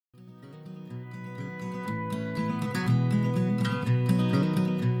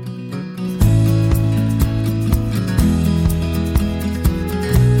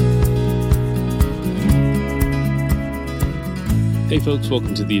Hey folks,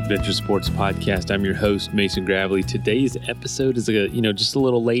 welcome to the Adventure Sports Podcast. I'm your host, Mason Gravely. Today's episode is just a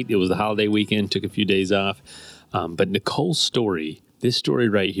little late. It was the holiday weekend, took a few days off. But Nicole's story, this story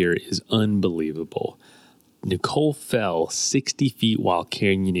right here is unbelievable. Nicole fell 60 feet while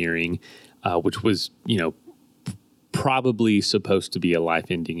canyoneering, which was, probably supposed to be a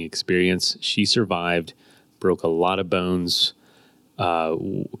life-ending experience. She survived, broke a lot of bones,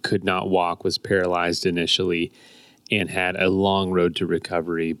 could not walk, was paralyzed initially, and had a long road to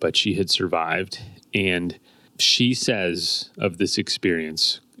recovery, but she had survived. And she says of this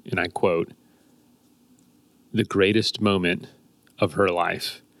experience, and I quote, "the greatest moment of her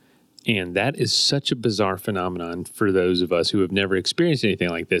life." And that is such a bizarre phenomenon for those of us who have never experienced anything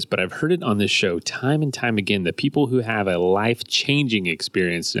like this. But I've heard it on this show time and time again, that people who have a life-changing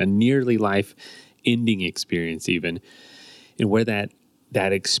experience, a nearly life-ending experience even, and where that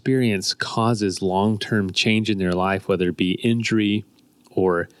experience causes long-term change in their life, whether it be injury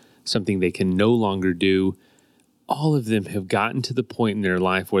or something they can no longer do, all of them have gotten to the point in their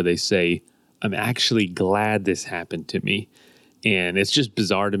life where they say, I'm actually glad this happened to me. And it's just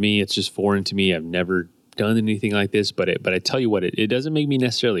bizarre to me. It's just foreign to me. I've never done anything like this, but I tell you what, it doesn't make me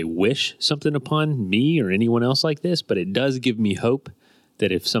necessarily wish something upon me or anyone else like this, but it does give me hope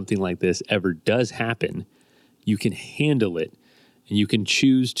that if something like this ever does happen, you can handle it. And you can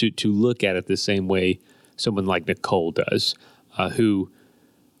choose to look at it the same way someone like Nicole does, who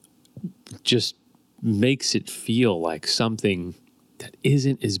just makes it feel like something that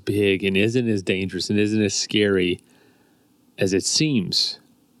isn't as big and isn't as dangerous and isn't as scary as it seems.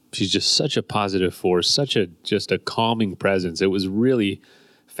 She's just such a positive force, just a calming presence. It was really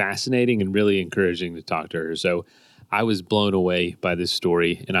fascinating and really encouraging to talk to her. So I was blown away by this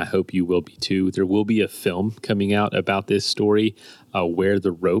story, and I hope you will be too. There will be a film coming out about this story, Where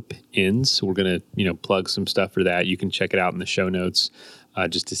the Rope Ends. We're going to, plug some stuff for that. You can check it out in the show notes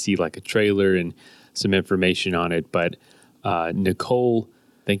just to see like a trailer and some information on it. But Nicole,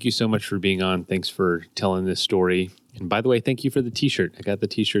 thank you so much for being on. Thanks for telling this story. And by the way, thank you for the t-shirt. I got the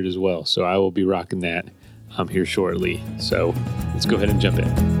t-shirt as well, so I will be rocking that here shortly. So let's go ahead and jump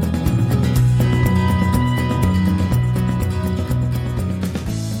in.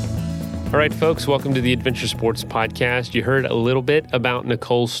 All right, folks, welcome to the Adventure Sports Podcast. You heard a little bit about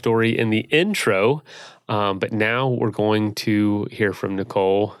Nicole's story in the intro, but now we're going to hear from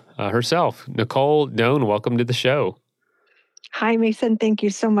Nicole herself. Nicole Doan, welcome to the show. Hi, Mason. Thank you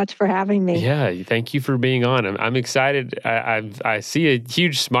so much for having me. Yeah, thank you for being on. I'm excited. I see a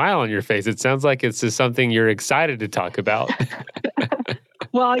huge smile on your face. It sounds like it's just something you're excited to talk about.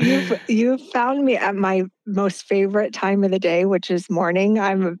 Well, you've found me at my most favorite time of the day, which is morning.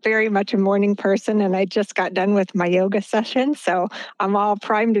 I'm very much a morning person, and I just got done with my yoga session, so I'm all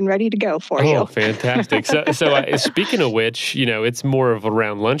primed and ready to go for you. Oh, fantastic! So speaking of which, it's more of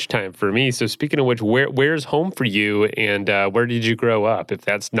around lunchtime for me. So speaking of which, where's home for you, and where did you grow up? If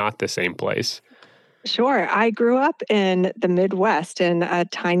that's not the same place. Sure. I grew up in the Midwest in a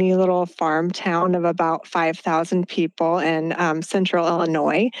tiny little farm town of about 5,000 people in central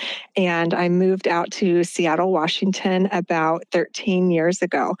Illinois. And I moved out to Seattle, Washington about 13 years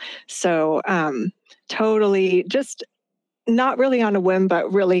ago. So totally just not really on a whim,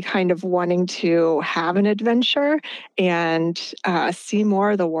 but really kind of wanting to have an adventure and see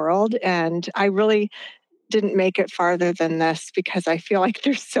more of the world. And I really didn't make it farther than this because I feel like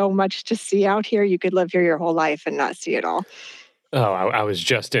there's so much to see out here. You could live here your whole life and not see it all. Oh, I was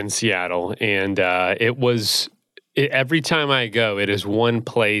just in Seattle, and every time I go, it is one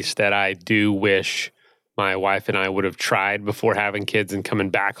place that I do wish my wife and I would have tried before having kids and coming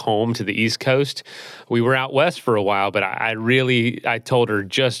back home to the East Coast. We were out west for a while, but I told her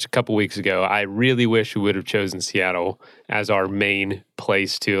just a couple weeks ago, I really wish we would have chosen Seattle as our main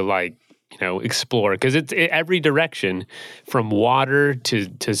place to explore, because it's every direction from water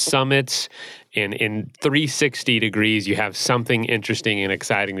to summits, and in 360 degrees, you have something interesting and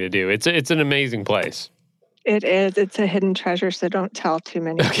exciting to do. It's an amazing place. It is. It's a hidden treasure, so don't tell too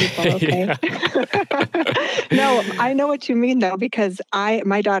many people, okay? No, I know what you mean, though, because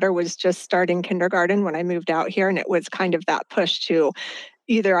my daughter was just starting kindergarten when I moved out here, and it was kind of that push to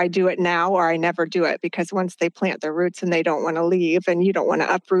either I do it now or I never do it, because once they plant their roots and they don't want to leave and you don't want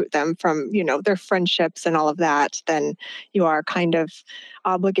to uproot them from, their friendships and all of that, then you are kind of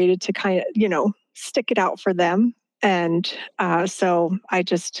obligated to stick it out for them. And so I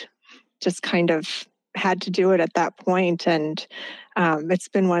just kind of had to do it at that point. And it's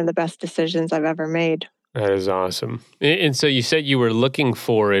been one of the best decisions I've ever made. That is awesome. And so you said you were looking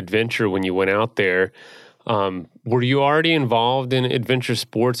for adventure when you went out there. Were you already involved in adventure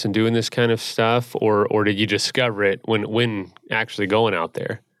sports and doing this kind of stuff, or did you discover it when actually going out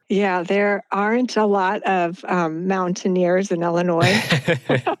there? Yeah, there aren't a lot of mountaineers in Illinois.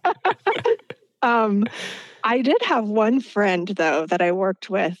 um, I did have one friend, though, that I worked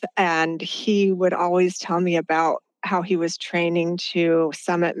with, and he would always tell me about how he was training to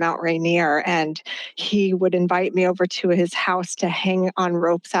summit Mount Rainier. And he would invite me over to his house to hang on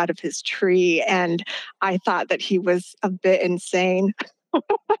ropes out of his tree. And I thought that he was a bit insane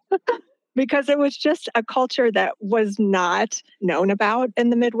because it was just a culture that was not known about in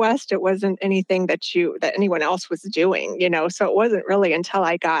the Midwest. It wasn't anything that anyone else was doing, So it wasn't really until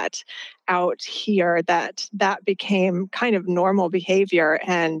I got out here that became kind of normal behavior,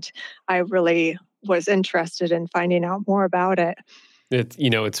 and I really was interested in finding out more about it.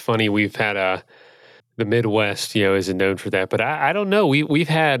 It's funny. We've had the Midwest, isn't known for that. But I don't know. We've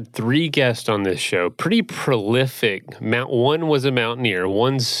had 3 guests on this show, pretty prolific. One was a mountaineer,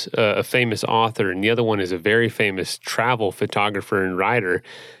 one's a famous author, and the other one is a very famous travel photographer and writer.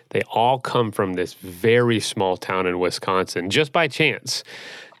 They all come from this very small town in Wisconsin, just by chance.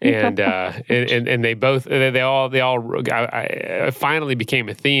 And I finally became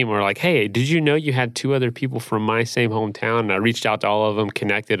a theme. We're like, hey, did you know you had 2 other people from my same hometown? And I reached out to all of them,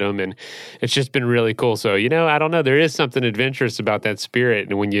 connected them, and it's just been really cool. So, I don't know. There is something adventurous about that spirit,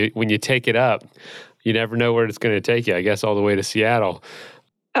 and when you take it up, you never know where it's going to take you. I guess all the way to Seattle.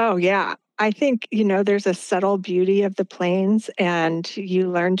 Oh, yeah. I think, there's a subtle beauty of the plains, and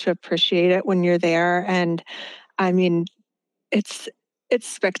you learn to appreciate it when you're there. And I mean, it's it's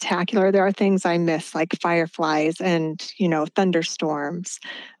spectacular. There are things I miss, like fireflies and, thunderstorms.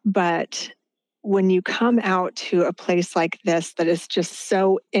 But when you come out to a place like this that is just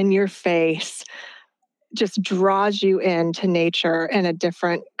so in your face, just draws you into nature in a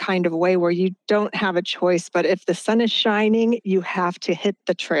different kind of way where you don't have a choice. But if the sun is shining, you have to hit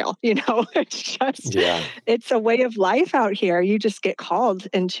the trail. Yeah. It's a way of life out here. You just get called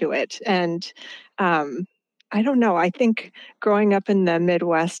into it. And I don't know. I think growing up in the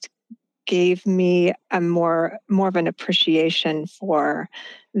Midwest gave me a more of an appreciation for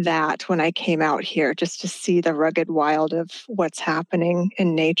that when I came out here. Just to see the rugged wild of what's happening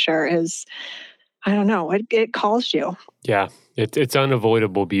in nature is, I don't know, it calls you. Yeah, it's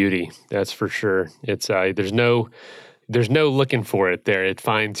unavoidable beauty. That's for sure. It's there's no looking for it there. It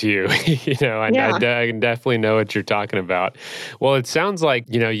finds you. Yeah. I can definitely know what you're talking about. Well, it sounds like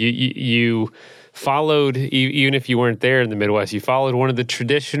you followed, even if you weren't there in the Midwest, you followed one of the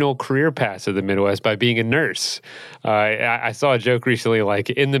traditional career paths of the Midwest by being a nurse. I saw a joke recently, like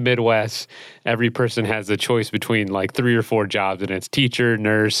in the Midwest, every person has a choice between like 3 or 4 jobs, and it's teacher,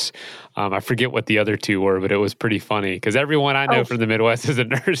 nurse. I forget what the other 2 were, but it was pretty funny because everyone I know from the Midwest is a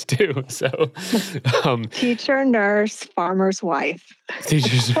nurse too. So, teacher, nurse, farmer's wife.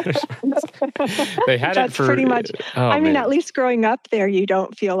 Teachers, they had That's it for pretty much. Oh I mean, man, at least growing up there, you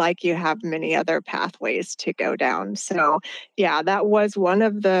don't feel like you have many other pathways to go down. So, yeah, that was one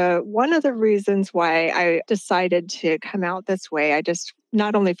of the reasons why I decided to come out this way. I just,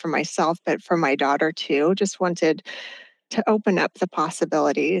 not only for myself but for my daughter too, just wanted to open up the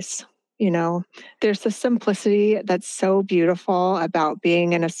possibilities. You know, there's a simplicity that's so beautiful about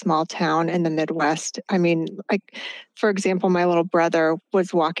being in a small town in the Midwest. I mean, like, for example, my little brother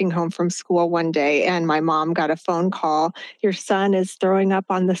was walking home from school one day and my mom got a phone call. Your son is throwing up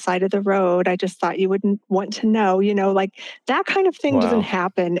on the side of the road. I just thought you wouldn't want to know, like that kind of thing doesn't wow,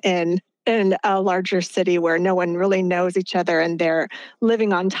 happen in a larger city where no one really knows each other and they're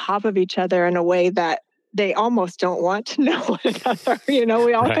living on top of each other in a way that they almost don't want to know one another. We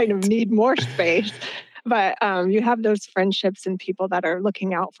all kind of right? need more space. But you have those friendships and people that are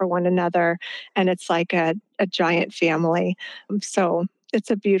looking out for one another, and it's like a giant family. So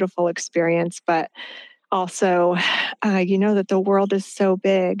it's a beautiful experience, but also, you know that the world is so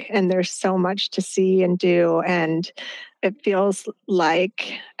big and there's so much to see and do. And it feels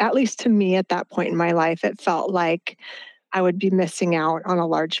like, at least to me at that point in my life, it felt like I would be missing out on a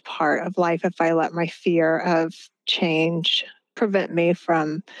large part of life if I let my fear of change prevent me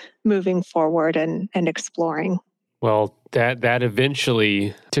from moving forward and exploring. Well, that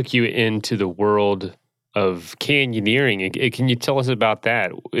eventually took you into the world of canyoneering. Can you tell us about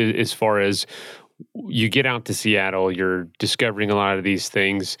that? As far as you get out to Seattle, you're discovering a lot of these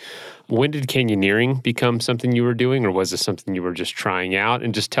things. When did canyoneering become something you were doing, or was it something you were just trying out?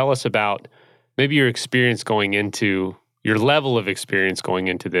 And just tell us about maybe your experience going into your level of experience going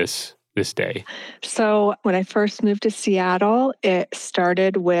into this day. So when I first moved to Seattle, it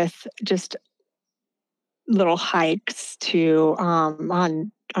started with just little hikes to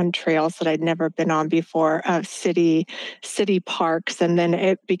on on trails that I'd never been on before, city parks, and then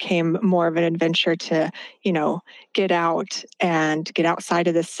it became more of an adventure to, you know, get out and get outside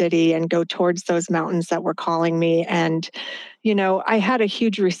of the city and go towards those mountains that were calling me. And you know, I had a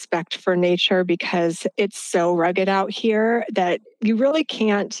huge respect for nature because it's so rugged out here that you really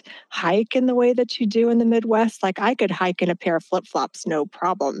can't hike in the way that you do in the Midwest. Like I could hike in a pair of flip-flops, no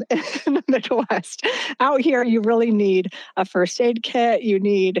problem in the Midwest. Out here, you really need a first aid kit. You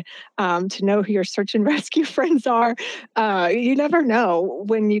need to know who your search and rescue friends are. You never know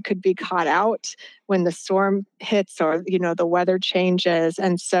when you could be caught out when the storm hits or, you know, the weather changes.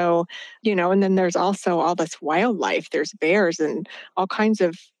 And so, you know, and then there's also all this wildlife. There's bears and all kinds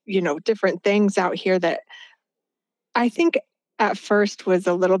of, you know, different things out here that I think at first was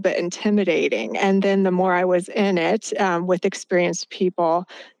a little bit intimidating. And then the more I was in it with experienced people,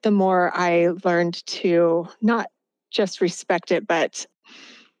 the more I learned to not just respect it, but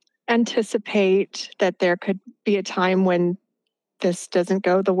anticipate that there could be a time when this doesn't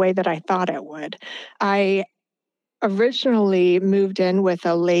go the way that I thought it would. I originally moved in with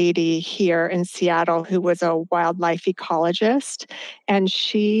a lady here in Seattle who was a wildlife ecologist, and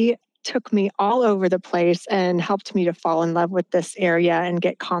she took me all over the place and helped me to fall in love with this area and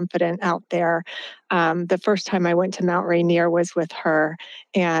get confident out there. The first time I went to Mount Rainier was with her,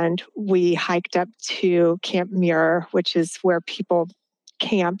 and we hiked up to Camp Muir, which is where people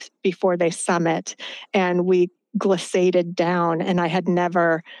camp before they summit, and we glissaded down, and I had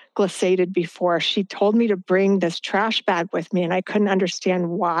never glissaded before. She told me to bring this trash bag with me, and I couldn't understand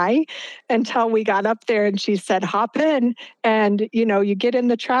why until we got up there and she said, hop in. And, you know, you get in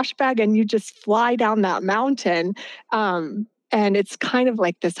the trash bag and you just fly down that mountain. And it's kind of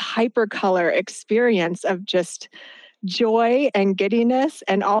like this hypercolor experience of just joy and giddiness,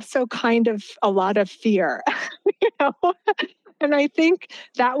 and also kind of a lot of fear. You know? And I think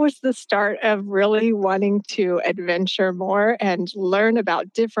that was the start of really wanting to adventure more and learn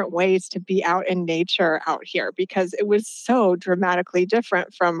about different ways to be out in nature out here because it was so dramatically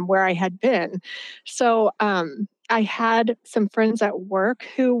different from where I had been. So I had some friends at work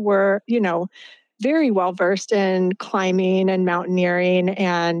who were, you know, very well versed in climbing and mountaineering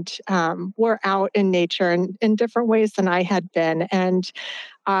and were out in nature in different ways than I had been. And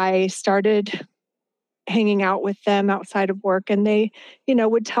I started hanging out with them outside of work, and they, you know,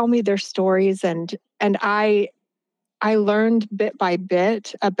 would tell me their stories, and I learned bit by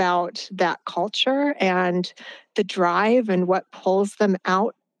bit about that culture and the drive and what pulls them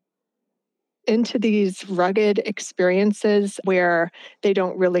out into these rugged experiences where they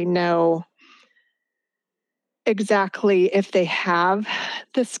don't really know exactly if they have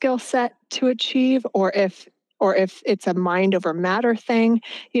the skill set to achieve, or if it's a mind over matter thing.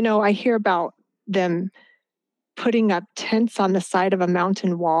 You know, I hear about them putting up tents on the side of a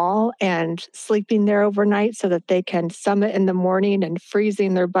mountain wall and sleeping there overnight so that they can summit in the morning and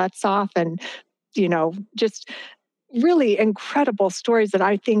freezing their butts off, and, you know, just really incredible stories that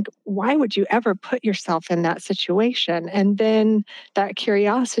I think, why would you ever put yourself in that situation? And then that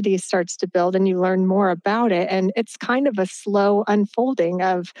curiosity starts to build and you learn more about it. And it's kind of a slow unfolding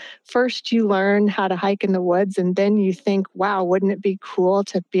of first you learn how to hike in the woods, and then you think, wow, wouldn't it be cool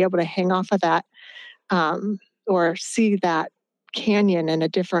to be able to hang off of that um, or see that canyon in a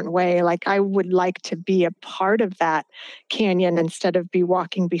different way. Like I would like to be a part of that canyon instead of be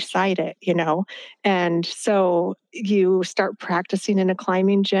walking beside it, you know? And so you start practicing in a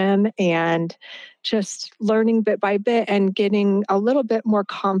climbing gym and just learning bit by bit and getting a little bit more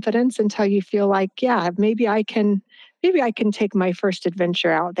confidence until you feel like, yeah, maybe I can take my first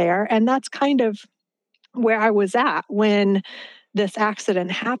adventure out there. And that's kind of where I was at when this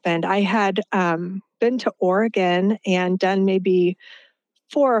accident happened. I had been to Oregon and done maybe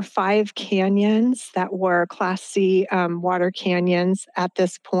 4 or 5 canyons that were Class C water canyons at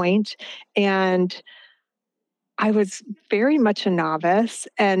this point. And I was very much a novice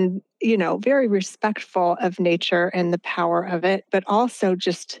and, you know, very respectful of nature and the power of it, but also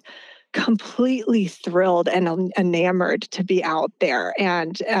just completely thrilled and enamored to be out there.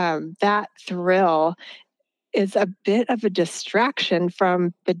 And that thrill is a bit of a distraction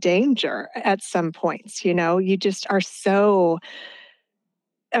from the danger at some points. You know, you just are so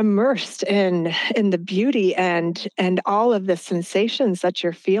immersed in the beauty and all of the sensations that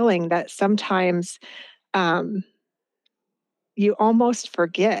you're feeling that sometimes um, you almost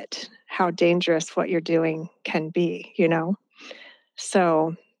forget how dangerous what you're doing can be, you know?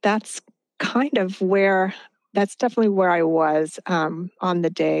 So that's kind of where that's definitely where I was on the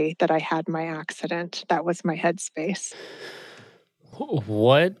day that I had my accident. That was my headspace.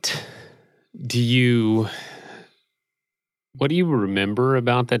 What do you What do you remember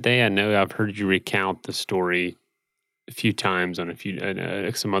about that day? I know I've heard you recount the story a few times on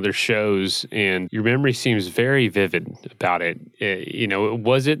some other shows, and your memory seems very vivid about it.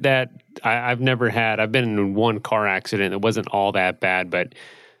 Was it that I've been in one car accident. It wasn't all that bad, but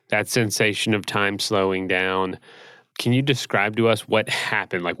that sensation of time slowing down. Can you describe to us what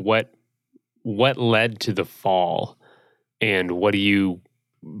happened? Like what led to the fall, and what do you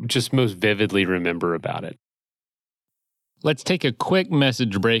just most vividly remember about it? Let's take a quick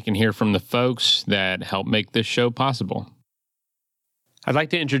message break and hear from the folks that help make this show possible. I'd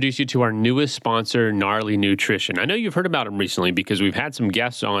like to introduce you to our newest sponsor, Gnarly Nutrition. I know you've heard about them recently because we've had some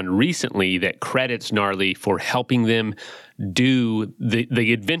guests on recently that credits Gnarly for helping them do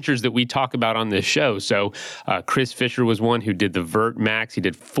the adventures that we talk about on this show. So Chris Fisher was one who did the Vert Max. He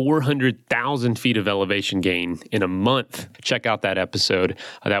did 400,000 feet of elevation gain in a month. Check out that episode.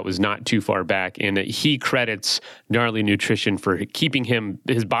 That was not too far back. And he credits Gnarly Nutrition for keeping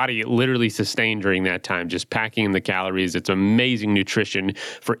his body literally sustained during that time, just packing in the calories. It's amazing nutrition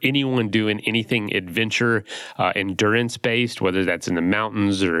for anyone doing anything adventure, endurance-based, whether that's in the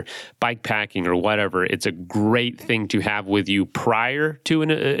mountains or bike packing or whatever. It's a great thing to have with you prior to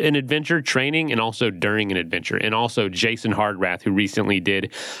an adventure training and also during an adventure. And also Jason Hardrath, who recently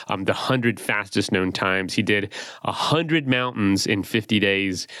did the 100 fastest known times. He did 100 mountains in 50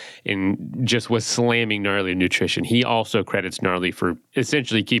 days and just was slamming Gnarly Nutrition. He also credits Gnarly for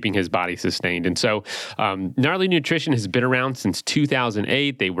essentially keeping his body sustained. And so Gnarly Nutrition has been around since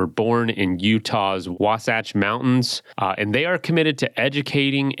 2008. They were born in Utah's Wasatch Mountains, and they are committed to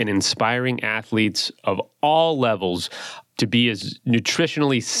educating and inspiring athletes of all levels to be as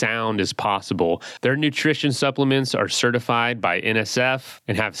nutritionally sound as possible. Their nutrition supplements are certified by NSF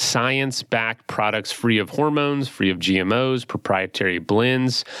and have science-backed products free of hormones, free of GMOs, proprietary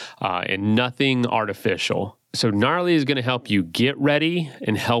blends, and nothing artificial. So Gnarly is going to help you get ready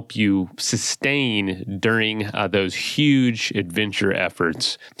and help you sustain during those huge adventure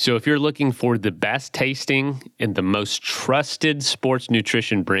efforts. So if you're looking for the best tasting and the most trusted sports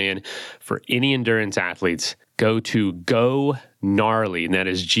nutrition brand for any endurance athletes, go to GoGnarly, and that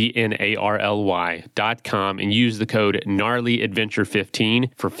is GNARLY.com, and use the code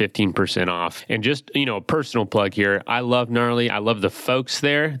GNARLYADventure15 for 15% off. And just, a personal plug here. I love Gnarly. I love the folks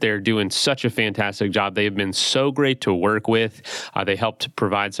there. They're doing such a fantastic job. They have been so great to work with. They helped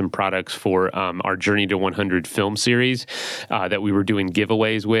provide some products for our Journey to 100 film series that we were doing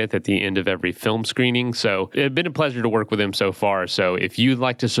giveaways with at the end of every film screening. So it's been a pleasure to work with them so far. So if you'd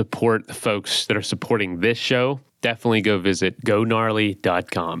like to support the folks that are supporting this show, definitely go visit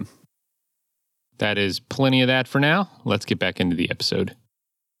GoGnarly.com. That is plenty of that for now. Let's get back into the episode.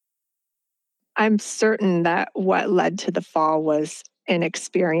 I'm certain that what led to the fall was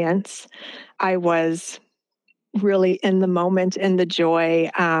inexperience. I was really in the moment, in the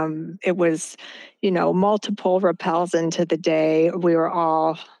joy. It was, multiple rappels into the day. We were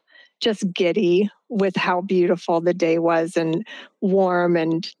all just giddy with how beautiful the day was and warm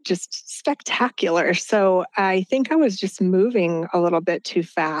and just spectacular. So I think I was just moving a little bit too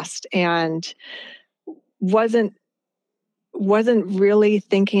fast and wasn't really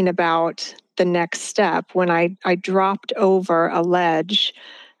thinking about the next step when I dropped over a ledge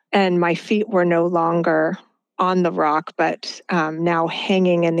and my feet were no longer on the rock, but now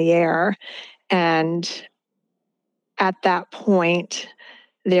hanging in the air. And at that point,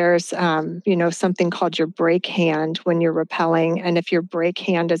 there's, something called your brake hand when you're rappelling. And if your brake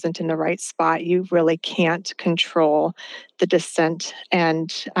hand isn't in the right spot, you really can't control the descent.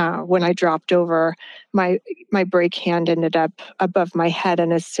 And when I dropped over, my brake hand ended up above my head.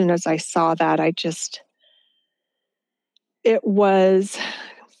 And as soon as I saw that, it was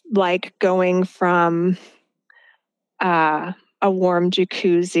like going from a warm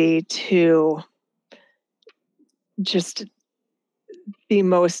jacuzzi to just the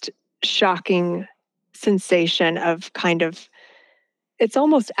most shocking sensation of it's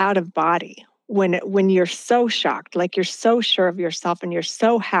almost out of body when you're so shocked, like you're so sure of yourself and you're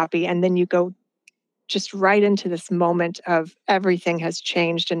so happy, and then you go just right into this moment of everything has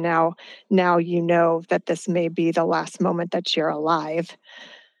changed, and now you know that this may be the last moment that you're alive.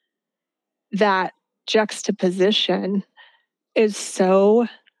 That juxtaposition is so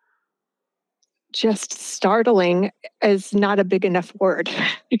just startling is not a big enough word.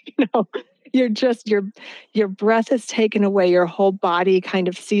 You're just your breath is taken away, your whole body kind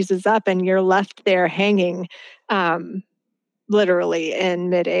of seizes up, and you're left there hanging, literally in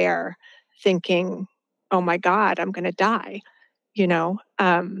midair, thinking, "Oh my God, I'm going to die,"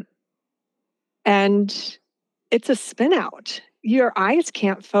 and it's a spin out. your eyes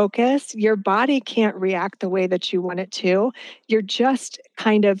can't focus, your body can't react the way that you want it to. You're just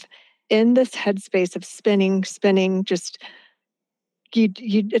kind of in this headspace of spinning, just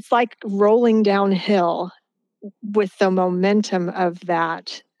it's like rolling downhill with the momentum of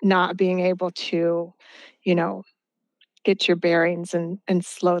that, not being able to, you know, get your bearings and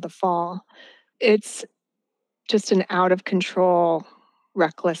slow the fall. It's just an out of control,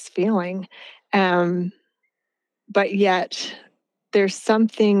 reckless feeling. Um, but yet there's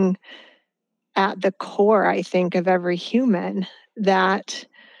something at the core, I think, of every human, that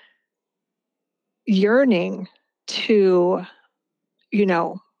yearning to, you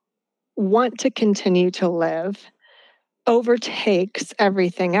know, want to continue to live overtakes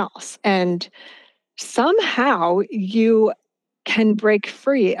everything else. And somehow you can break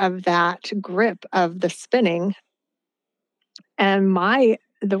free of that grip of the spinning. And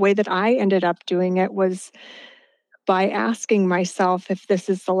the way that I ended up doing it was by asking myself, if this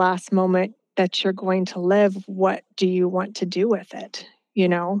is the last moment that you're going to live, what do you want to do with it? You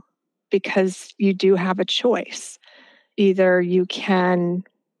know, because you do have a choice. Either you can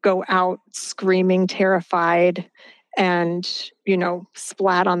go out screaming, terrified, and, you know,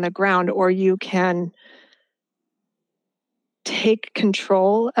 splat on the ground, or you can take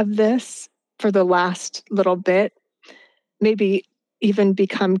control of this for the last little bit, maybe even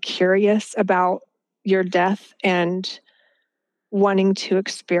become curious about your death and wanting to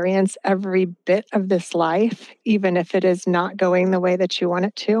experience every bit of this life, even if it is not going the way that you want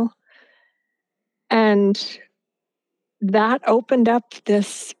it to. And that opened up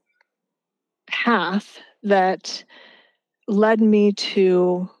this path that led me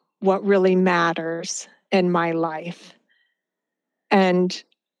to what really matters in my life. And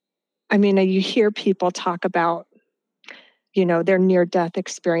I mean, you hear people talk about, you know, their near-death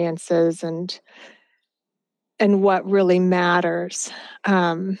experiences and what really matters.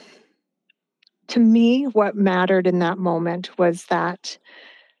 To me, what mattered in that moment was that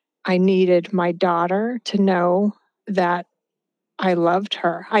I needed my daughter to know that I loved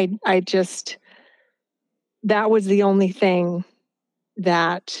her. I just, that was the only thing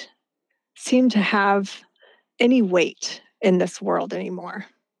that seemed to have any weight in this world anymore.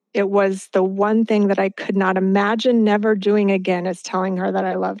 It was the one thing that I could not imagine never doing again, is telling her that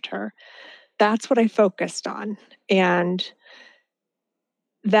I loved her. That's what I focused on. And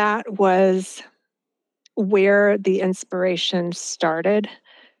that was where the inspiration started,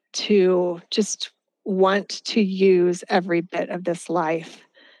 to just want to use every bit of this life,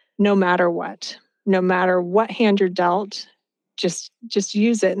 no matter what. No matter what hand you're dealt, just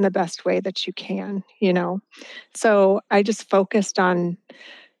use it in the best way that you can, you know. So I just focused on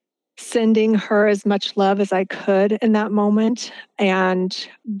sending her as much love as I could in that moment. And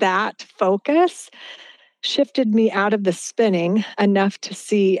that focus shifted me out of the spinning enough to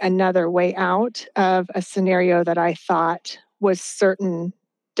see another way out of a scenario that I thought was certain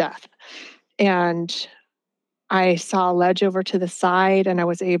death. And I saw a ledge over to the side, and I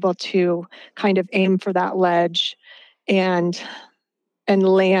was able to kind of aim for that ledge and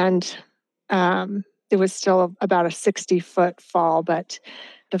land. It was still about a 60-foot fall, but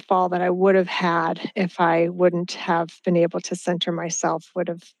the fall that I would have had if I wouldn't have been able to center myself would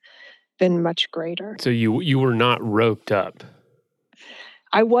have been much greater. So you were not roped up.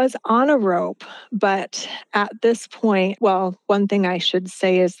 I was on a rope, but at this point, well, one thing I should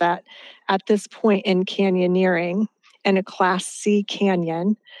say is that at this point in canyoneering, in a Class C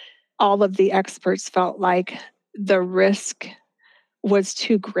canyon, all of the experts felt like the risk was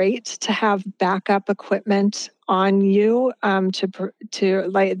too great to have backup equipment on you, to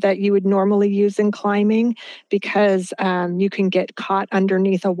like that you would normally use in climbing, because you can get caught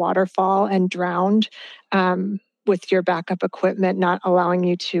underneath a waterfall and drowned, with your backup equipment not allowing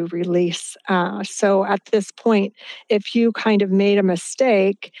you to release. So at this point, if you kind of made a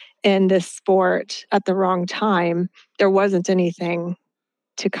mistake in this sport at the wrong time, there wasn't anything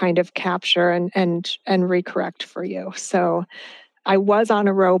to kind of capture and recorrect for you. So I was on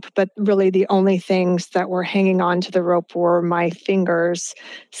a rope, but really the only things that were hanging on to the rope were my fingers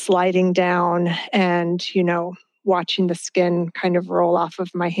sliding down and, you know, watching the skin kind of roll off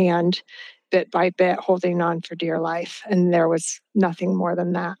of my hand bit by bit, holding on for dear life. And there was nothing more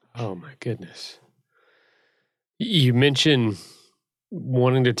than that. Oh my goodness. You mentioned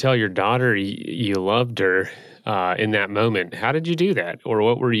wanting to tell your daughter you loved her in that moment. How did you do that? Or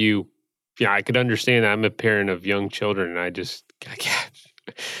what were you? Yeah, I could understand that. I'm a parent of young children, and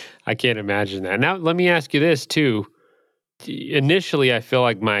I can't imagine that. Now, let me ask you this too. Initially, I feel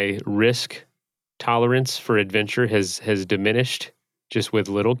like my risk tolerance for adventure has diminished just with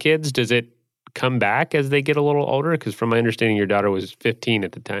little kids. Does it come back as they get a little older? Because from my understanding, your daughter was 15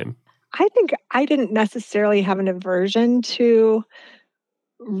 at the time. I think I didn't necessarily have an aversion to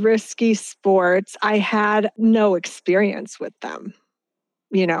risky sports. I had no experience with them.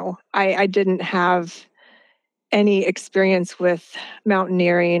 I didn't have any experience with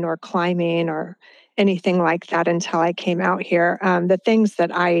mountaineering or climbing or anything like that until I came out here. The things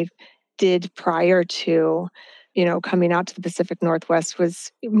that I did prior to, coming out to the Pacific Northwest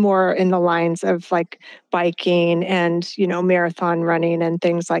was more in the lines of like biking and, marathon running and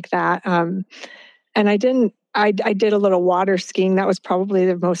things like that. And I did a little water skiing. That was probably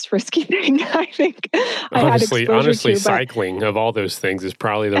the most risky thing I think I had exposure to. Cycling of all those things is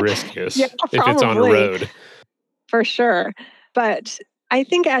probably the riskiest Yeah, if it's on a road. For sure. But I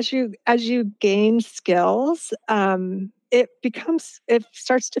think as you gain skills, it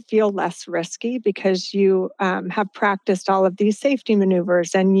starts to feel less risky because you have practiced all of these safety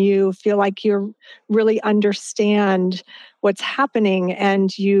maneuvers and you feel like you really understand what's happening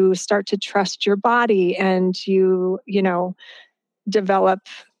and you start to trust your body and you develop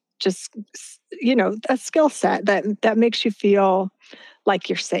just a skill set that makes you feel like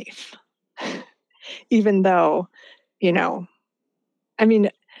you're safe. Even though, I mean,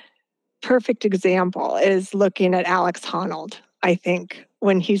 perfect example is looking at Alex Honnold, I think,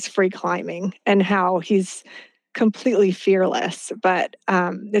 when he's free climbing and how he's completely fearless. But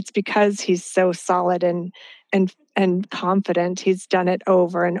it's because he's so solid and confident. He's done it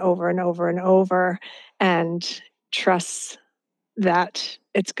over and over and over and over and trusts that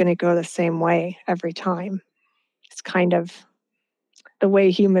it's going to go the same way every time. It's kind of the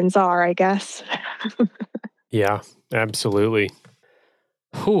way humans are, I guess. Yeah, absolutely.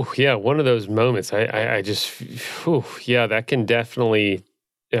 Whew, yeah, one of those moments. I just, yeah, that can definitely,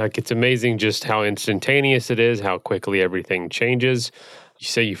 like, it's amazing just how instantaneous it is, how quickly everything changes. You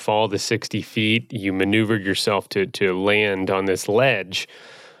say you fall the 60 feet, you maneuvered yourself to land on this ledge.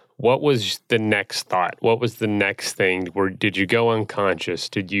 What was the next thought? What was the next thing? Did you go unconscious?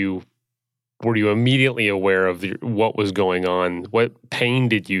 Were you immediately aware of what was going on? What pain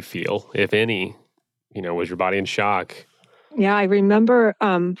did you feel, if any? Was your body in shock? Yeah, I remember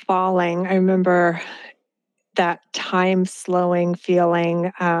falling. I remember that time slowing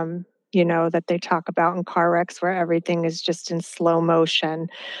feeling, that they talk about in car wrecks where everything is just in slow motion.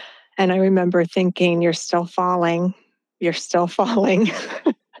 And I remember thinking, you're still falling. You're still falling.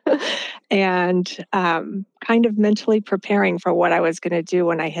 And kind of mentally preparing for what I was going to do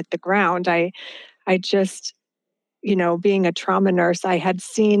when I hit the ground. I just, being a trauma nurse, I had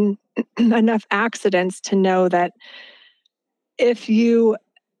seen enough accidents to know that if you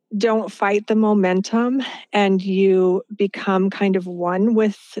don't fight the momentum and you become kind of one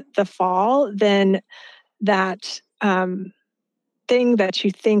with the fall, then that thing that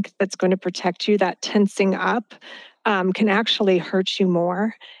you think that's going to protect you, that tensing up, can actually hurt you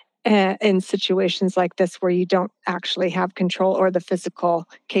more in situations like this where you don't actually have control or the physical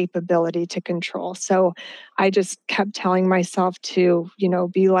capability to control. So I just kept telling myself to,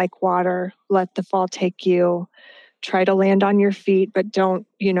 be like water, let the fall take you. Try to land on your feet, but don't,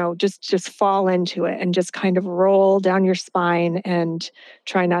 just fall into it and just kind of roll down your spine and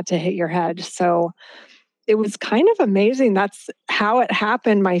try not to hit your head. So it was kind of amazing. That's how it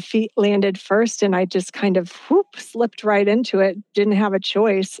happened. My feet landed first and I just kind of slipped right into it, didn't have a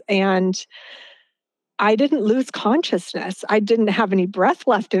choice. And I didn't lose consciousness. I didn't have any breath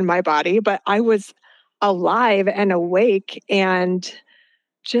left in my body, but I was alive and awake and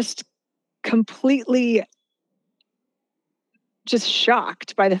just completely just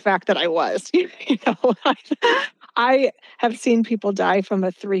shocked by the fact that I was. I have seen people die from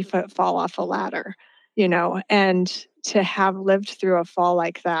a 3-foot fall off a ladder, and to have lived through a fall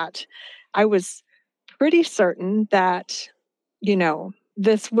like that, I was pretty certain that,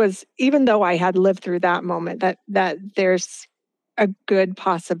 this was, even though I had lived through that moment, that there's a good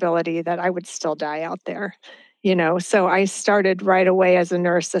possibility that I would still die out there. So I started right away as a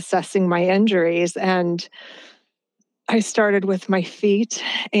nurse assessing my injuries, and I started with my feet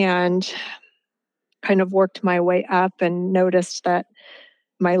and kind of worked my way up and noticed that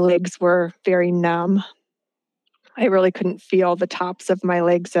my legs were very numb. I really couldn't feel the tops of my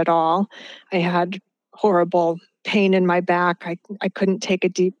legs at all. I had horrible pain in my back. I couldn't take a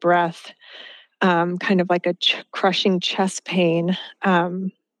deep breath, kind of like a crushing chest pain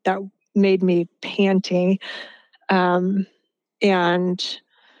that made me panty.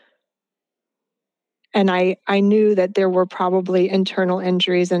 And I knew that there were probably internal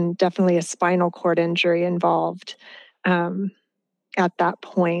injuries and definitely a spinal cord injury involved at that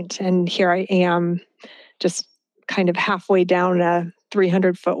point. And here I am, just kind of halfway down a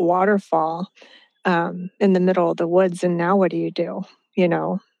 300-foot waterfall in the middle of the woods. And now what do you do?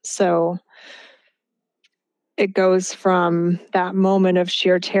 So it goes from that moment of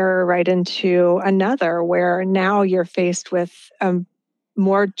sheer terror right into another where now you're faced with a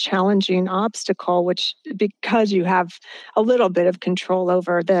more challenging obstacle, which because you have a little bit of control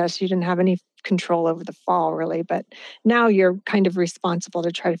over this, you didn't have any control over the fall really, but now you're kind of responsible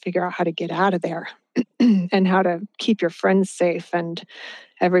to try to figure out how to get out of there and how to keep your friends safe and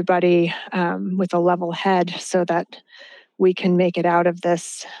everybody with a level head so that we can make it out of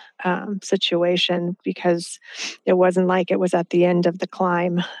this situation, because it wasn't like it was at the end of the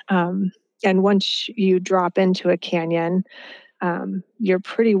climb. And once you drop into a canyon, you're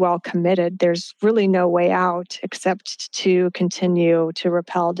pretty well committed. There's really no way out except to continue to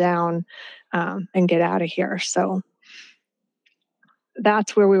rappel down and get out of here. So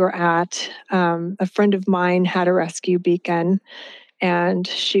that's where we were at. A friend of mine had a rescue beacon and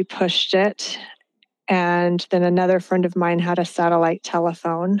she pushed it. And then another friend of mine had a satellite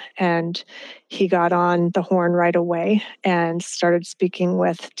telephone and he got on the horn right away and started speaking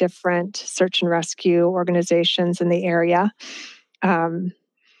with different search and rescue organizations in the area.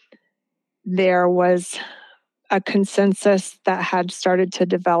 There was a consensus that had started to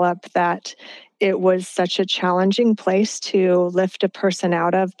develop that it was such a challenging place to lift a person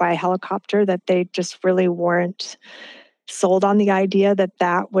out of by helicopter that they just really weren't sold on the idea that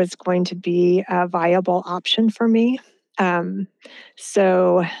that was going to be a viable option for me.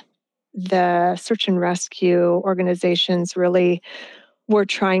 So the search and rescue organizations really were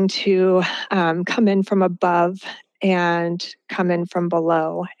trying to come in from above and come in from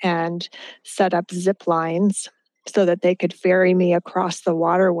below and set up zip lines so that they could ferry me across the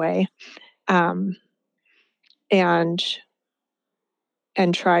waterway and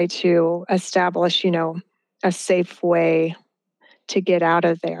try to establish, a safe way to get out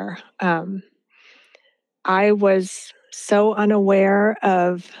of there. I was so unaware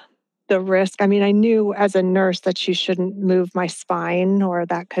of the risk. I mean, I knew as a nurse that you shouldn't move my spine or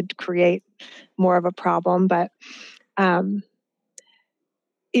that could create more of a problem. But even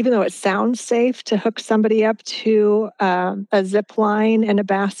though it sounds safe to hook somebody up to a zip line and a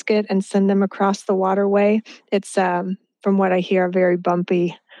basket and send them across the waterway, it's, from what I hear, a very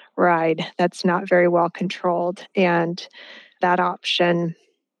bumpy ride that's not very well controlled. And that option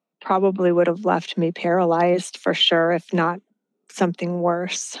probably would have left me paralyzed for sure, if not something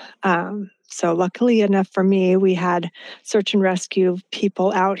worse. So luckily enough for me, we had search and rescue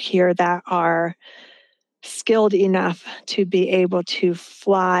people out here that are skilled enough to be able to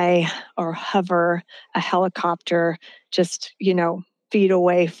fly or hover a helicopter just, feet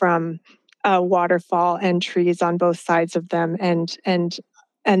away from a waterfall and trees on both sides of them and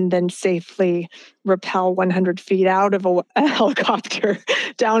then safely rappel 100 feet out of a helicopter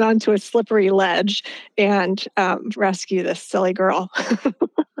down onto a slippery ledge and rescue this silly girl.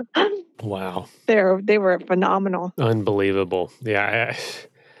 Wow. They were phenomenal. Unbelievable. Yeah. I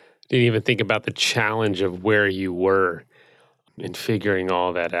didn't even think about the challenge of where you were in figuring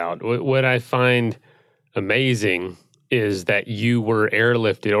all that out. What I find amazing is that you were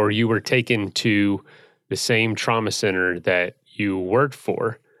airlifted or you were taken to the same trauma center that you worked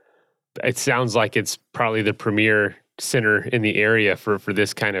for. It sounds like it's probably the premier center in the area for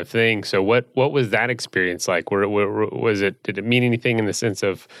this kind of thing. So what was that experience like? Did it mean anything in the sense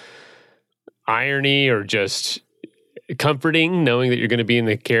of irony or just comforting knowing that you're going to be in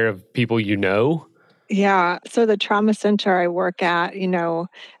the care of people you know? Yeah. So the trauma center I work at,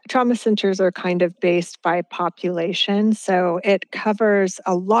 trauma centers are kind of based by population. So it covers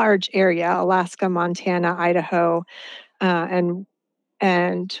a large area, Alaska, Montana, Idaho, and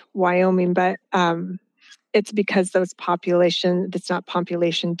Wyoming. But it's because it's not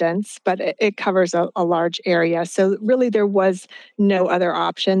population dense, but it covers a large area. So really there was no other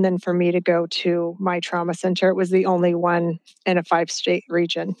option than for me to go to my trauma center. It was the only one in a 5-state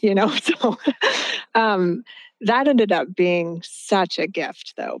region, so that ended up being such a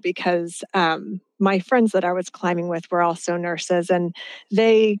gift though, because my friends that I was climbing with were also nurses and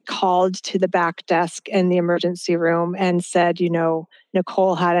they called to the back desk in the emergency room and said,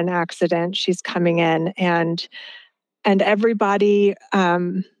 Nicole had an accident. She's coming in, and everybody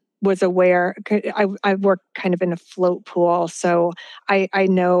was aware. I work kind of in a float pool, so I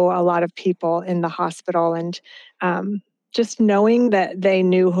know a lot of people in the hospital, and just knowing that they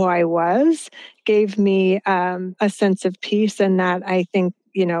knew who I was gave me a sense of peace, and that I think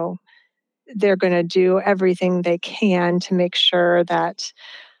they're going to do everything they can to make sure that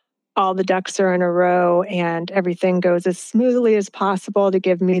all the ducks are in a row and everything goes as smoothly as possible to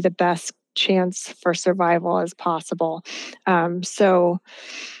give me the best chance for survival as possible. So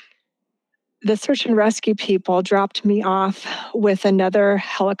the search and rescue people dropped me off with another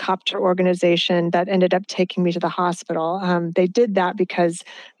helicopter organization that ended up taking me to the hospital. They did that because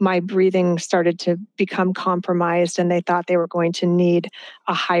my breathing started to become compromised and they thought they were going to need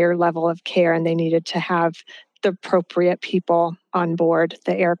a higher level of care and they needed to have the appropriate people on board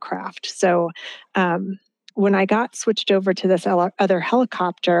the aircraft. So when I got switched over to this other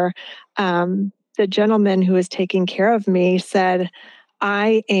helicopter, the gentleman who was taking care of me said,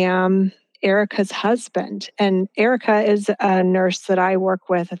 I am Erica's husband. And Erica is a nurse that I work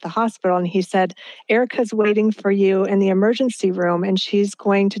with at the hospital. And he said, Erica's waiting for you in the emergency room and she's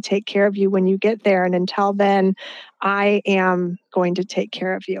going to take care of you when you get there. And until then, I am going to take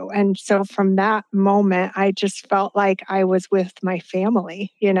care of you. And so from that moment, I just felt like I was with my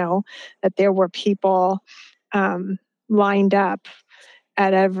family, that there were people lined up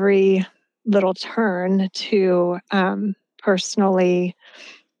at every little turn to personally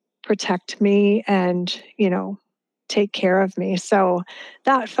protect me and, take care of me. So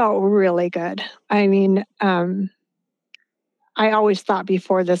that felt really good. I mean, I always thought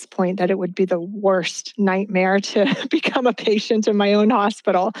before this point that it would be the worst nightmare to become a patient in my own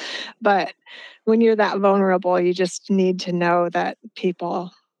hospital. But when you're that vulnerable, you just need to know that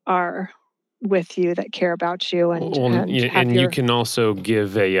people are with you that care about you and you can also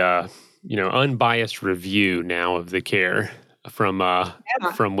give a unbiased review now of the care from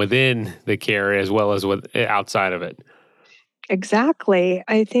within the care as well as outside of it. Exactly.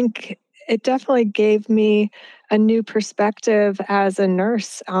 I think it definitely gave me a new perspective as a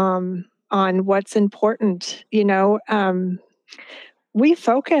nurse on what's important. We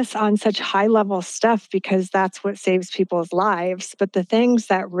focus on such high level stuff because that's what saves people's lives. But the things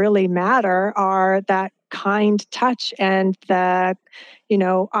that really matter are that kind touch and the,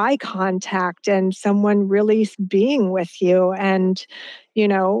 eye contact and someone really being with you. And,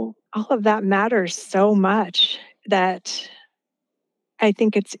 all of that matters so much that I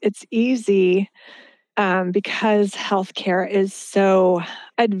think it's easy because healthcare is so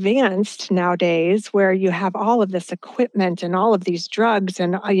advanced nowadays, where you have all of this equipment and all of these drugs,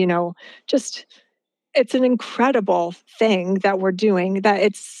 and just it's an incredible thing that we're doing. That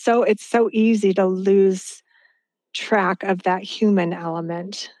it's so easy to lose track of that human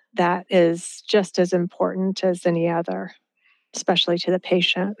element that is just as important as any other, especially to the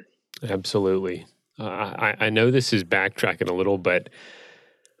patient. Absolutely. I know this is backtracking a little, but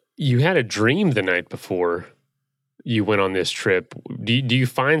you had a dream the night before you went on this trip. Do you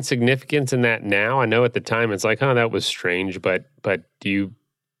find significance in that now? I know at the time it's like, that was strange, but do you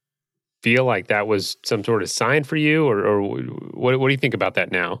feel like that was some sort of sign for you, or what do you think about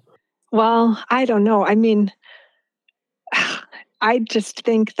that now? Well, I don't know. I mean, I just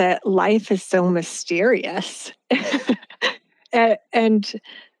think that life is so mysterious. And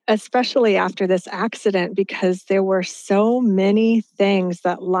especially after this accident, because there were so many things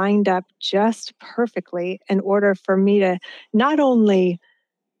that lined up just perfectly in order for me to not only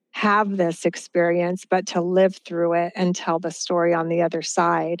have this experience, but to live through it and tell the story on the other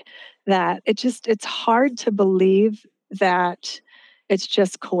side, that it's hard to believe that it's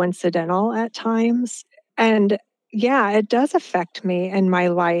just coincidental at times. And yeah, it does affect me in my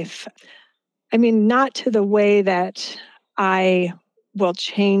life. I mean, not to the way that I will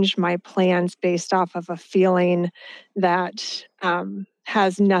change my plans based off of a feeling that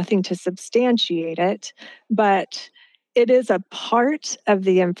has nothing to substantiate it, but it is a part of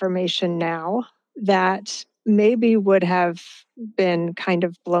the information now that maybe would have been kind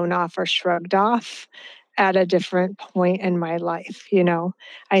of blown off or shrugged off at a different point in my life.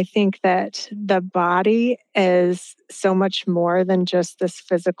 I think that the body is so much more than just this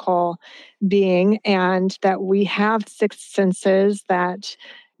physical being, and that we have sixth senses that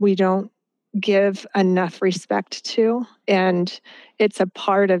we don't give enough respect to. And it's a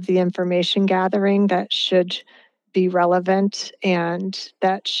part of the information gathering that should be relevant and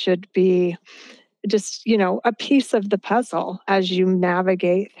that should be just, a piece of the puzzle as you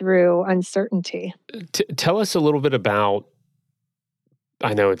navigate through uncertainty. Tell us a little bit about,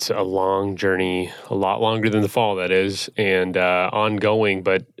 I know it's a long journey, a lot longer than the fall, that is, and ongoing,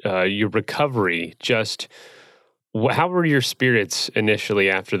 but your recovery, just how were your spirits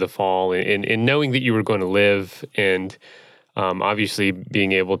initially after the fall, and knowing that you were going to live, and obviously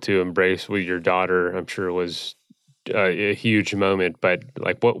being able to embrace with your daughter, I'm sure was a huge moment, but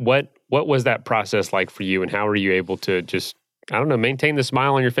like what was that process like for you, and how were you able to just, I don't know, maintain the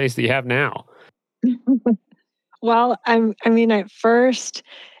smile on your face that you have now? Well, I mean, at first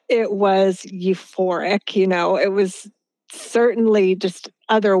it was euphoric, it was certainly just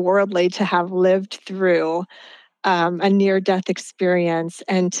otherworldly to have lived through a near-death experience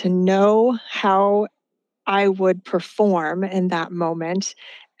and to know how I would perform in that moment,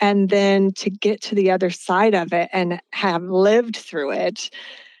 and then to get to the other side of it and have lived through it.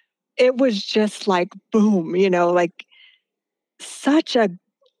 It was just like boom, like such a,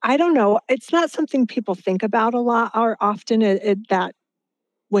 I don't know, it's not something people think about a lot or often, that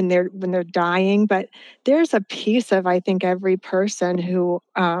when they're dying, but there's a piece of, I think, every person who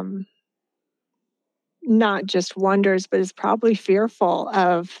not just wonders, but is probably fearful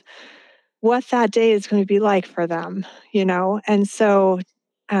of what that day is going to be like for them, And so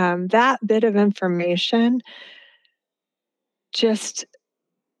that bit of information just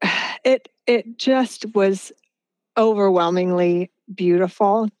it just was overwhelmingly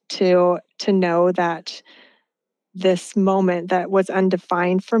beautiful to know that this moment that was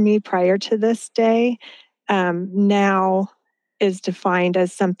undefined for me prior to this day now is defined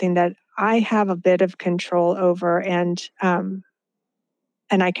as something that I have a bit of control over, and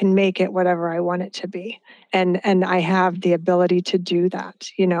I can make it whatever I want it to be. And I have the ability to do that.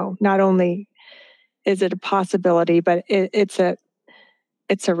 Not only is it a possibility, but it's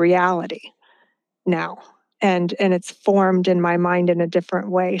a reality now. And it's formed in my mind in a different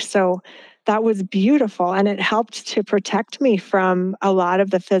way. So that was beautiful. And it helped to protect me from a lot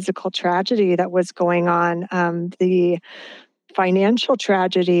of the physical tragedy that was going on, the financial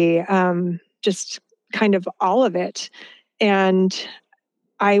tragedy, just kind of all of it. And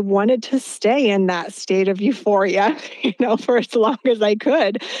I wanted to stay in that state of euphoria, for as long as I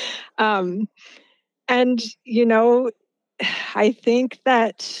could. Um, and, I think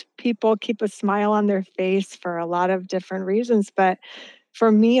that people keep a smile on their face for a lot of different reasons. But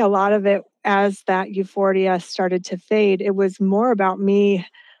for me, a lot of it, as that euphoria started to fade, it was more about me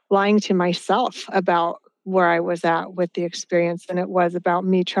lying to myself about where I was at with the experience than it was about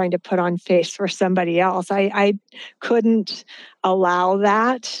me trying to put on face for somebody else. I couldn't allow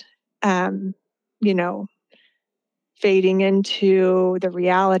that, um, you know, fading into the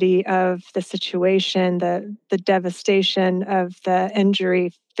reality of the situation, the devastation of the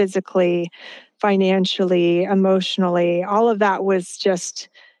injury physically, financially, emotionally. All of that was just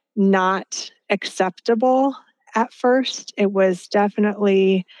not acceptable at first. It was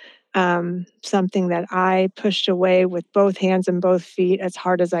definitely something that I pushed away with both hands and both feet as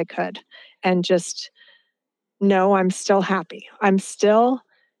hard as I could. And just, no, I'm still happy. I'm still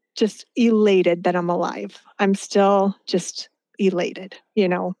just elated that I'm alive. I'm still just elated,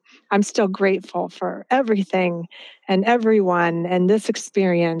 I'm still grateful for everything and everyone and this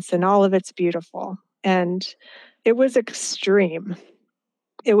experience, and all of it's beautiful. And it was extreme.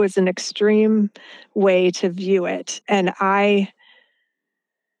 It was an extreme way to view it. And I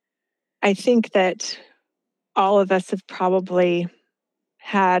think that all of us have probably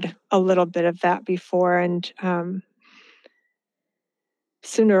had a little bit of that before. And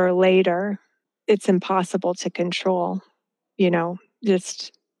sooner or later, it's impossible to control,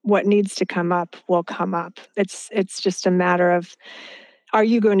 just what needs to come up will come up. It's just a matter of, are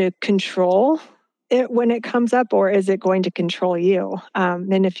you going to control it when it comes up, or is it going to control you?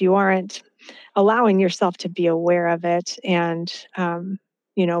 And if you aren't allowing yourself to be aware of it and,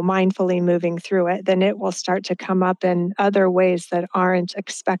 mindfully moving through it, then it will start to come up in other ways that aren't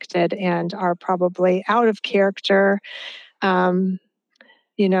expected and are probably out of character. Um,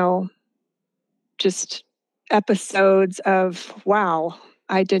 you know, just episodes of, wow,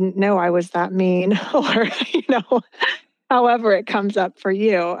 I didn't know I was that mean, or, however it comes up for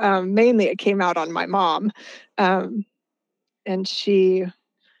you. Mainly it came out on my mom. Um, and she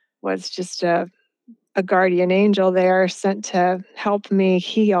was just a guardian angel there sent to help me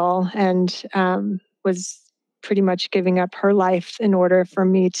heal, and was pretty much giving up her life in order for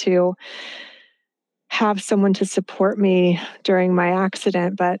me to have someone to support me during my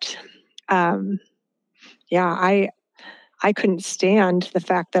accident. But yeah, I couldn't stand the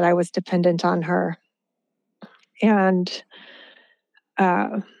fact that I was dependent on her. And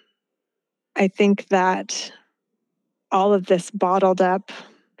I think that all of this bottled up,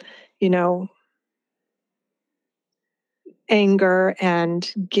 you know, anger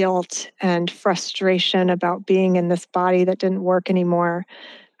and guilt and frustration about being in this body that didn't work anymore,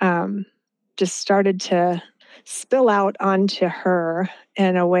 just started to spill out onto her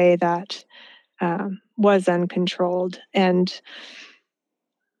in a way that was uncontrolled. And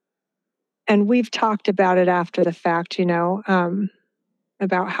we've talked about it after the fact,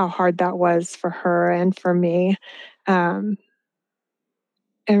 about how hard that was for her and for me. Um,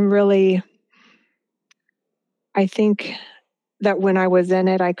 and really, I think that when I was in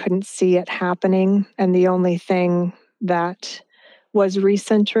it, I couldn't see it happening. And the only thing that was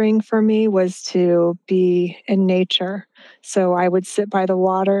recentering for me was to be in nature. So I would sit by the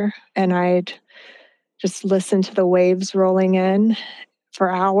water and I'd just listen to the waves rolling in for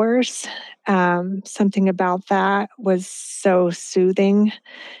hours. Something about that was so soothing.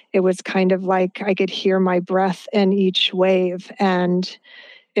 It was kind of like I could hear my breath in each wave. And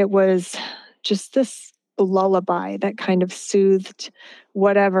it was just this lullaby that kind of soothed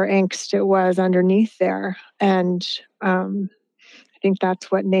whatever angst it was underneath there. And I think that's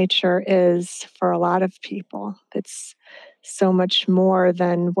what nature is for a lot of people. It's so much more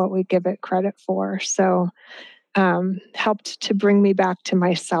than what we give it credit for. So, helped to bring me back to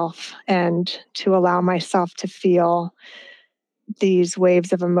myself and to allow myself to feel these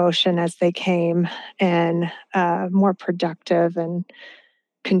waves of emotion as they came in a more productive and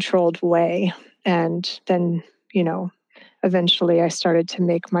controlled way. And then, eventually I started to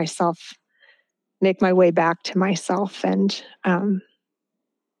make my way back to myself and,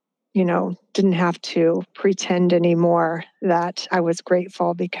 didn't have to pretend anymore that I was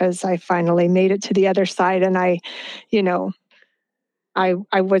grateful because I finally made it to the other side and you know, I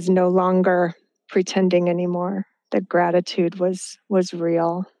was no longer pretending anymore. The gratitude was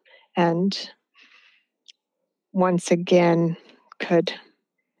real and once again could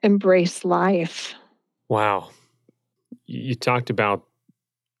embrace life. Wow. You talked about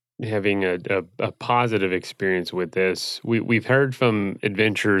having a positive experience with this. We've heard from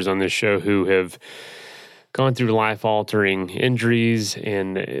adventurers on this show who have gone through life-altering injuries,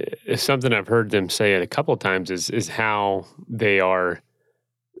 and something I've heard them say a couple of times is how they are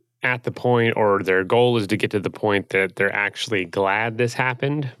at the point, or their goal is to get to the point that they're actually glad this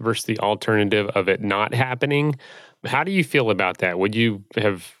happened versus the alternative of it not happening. How do you feel about that? Would you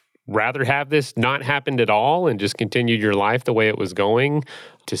have rather have this not happened at all and just continued your life the way it was going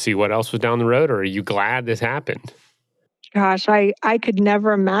to see what else was down the road? Or are you glad this happened? Gosh, I could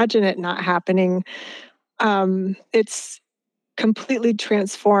never imagine it not happening. It's completely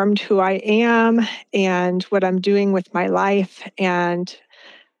transformed who I am and what I'm doing with my life, and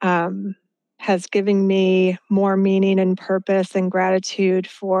has given me more meaning and purpose and gratitude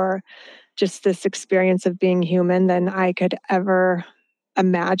for just this experience of being human than I could ever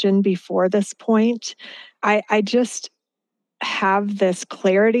imagine before this point. I just have this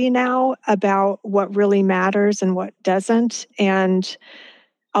clarity now about what really matters and what doesn't. And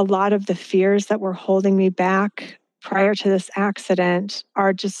a lot of the fears that were holding me back prior to this accident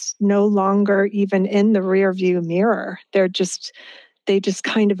are just no longer even in the rear view mirror. They just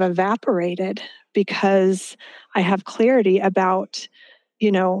kind of evaporated because I have clarity about,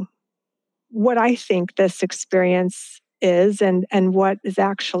 what I think this experience is and what is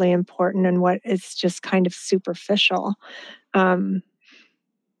actually important and what is just kind of superficial. Um,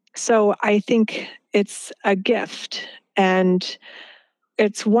 so I think it's a gift, and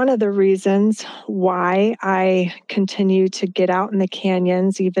it's one of the reasons why I continue to get out in the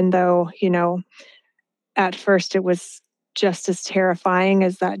canyons, even though, at first it was just as terrifying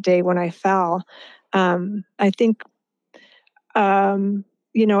as that day when I fell. I think,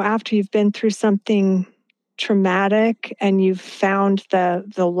 after you've been through something traumatic and you've found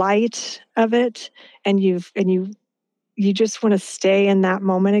the light of it, and you just want to stay in that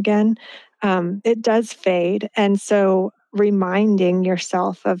moment again, it does fade. And so reminding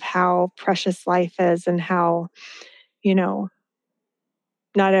yourself of how precious life is and how, you know,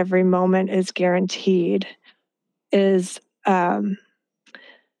 not every moment is guaranteed is a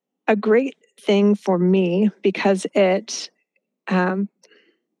great thing for me because um,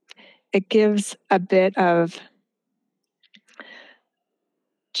 it gives a bit of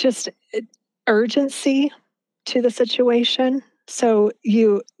just urgency to the situation. So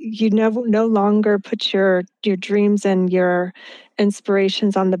you no longer put your dreams and your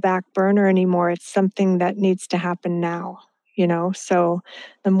inspirations on the back burner anymore. It's something that needs to happen now. So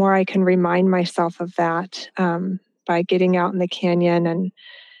the more I can remind myself of that by getting out in the canyon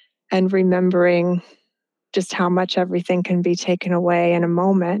and remembering just how much everything can be taken away in a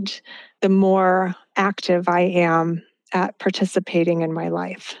moment, the more active I am at participating in my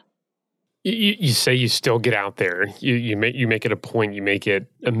life. You say you still get out there. You make it a point. You make it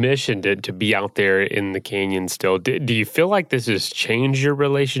a mission to be out there in the canyon still. Do you feel like this has changed your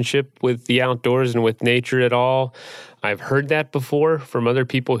relationship with the outdoors and with nature at all? I've heard that before from other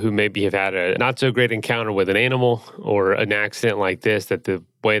people who maybe have had a not so great encounter with an animal or an accident like this, that the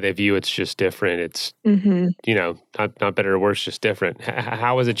way they view it's just different. It's, not better or worse, just different.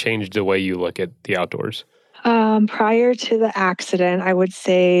 How has it changed the way you look at the outdoors? Prior to the accident, I would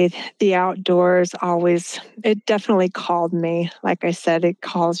say the outdoors it definitely called me. Like I said, it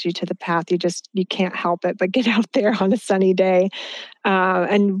calls you to the path. You can't help it but get out there on a sunny day.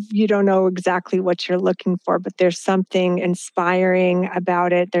 And you don't know exactly what you're looking for, but there's something inspiring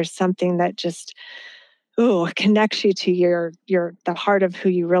about it. There's something that just connects you to the heart of who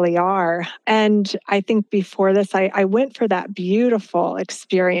you really are. And I think before this, I went for that beautiful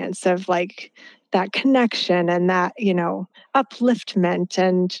experience of like that connection and that, upliftment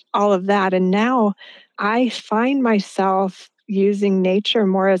and all of that. And now I find myself using nature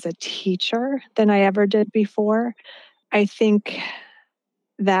more as a teacher than I ever did before. I think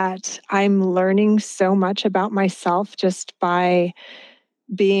that I'm learning so much about myself just by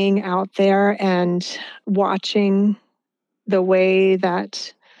being out there and watching the way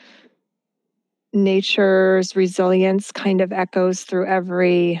that nature's resilience kind of echoes through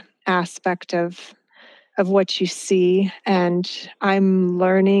every aspect of what you see. And I'm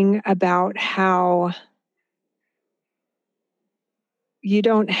learning about how you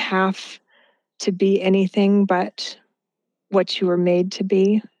don't have to be anything but what you were made to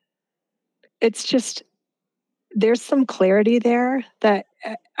be. It's just, there's some clarity there that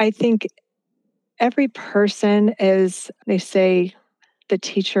I think every person is, they say, the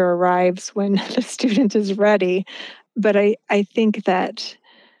teacher arrives when the student is ready. But I think that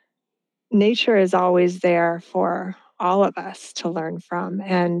nature is always there for all of us to learn from.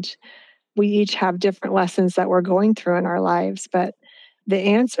 And we each have different lessons that we're going through in our lives, but the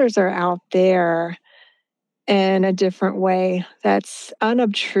answers are out there in a different way that's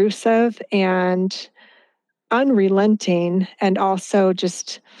unobtrusive and unrelenting, and also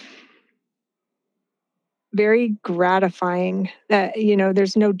just very gratifying that,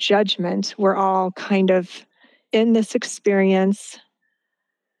 there's no judgment. We're all kind of in this experience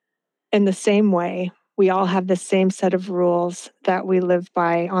in the same way. We all have the same set of rules that we live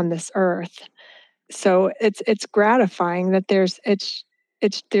by on this earth. So it's gratifying that there's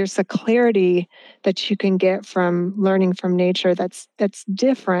a clarity that you can get from learning from nature that's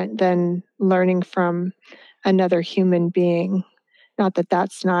different than learning from another human being. Not that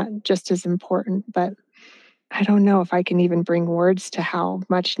that's not just as important, but I don't know if I can even bring words to how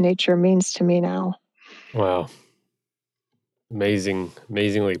much nature means to me now. Wow.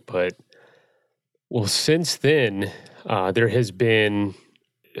 Amazingly put. Well, since then, there has been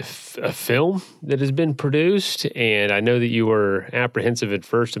a film that has been produced, and I know that you were apprehensive at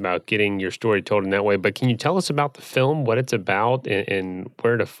first about getting your story told in that way, but can you tell us about the film, what it's about, and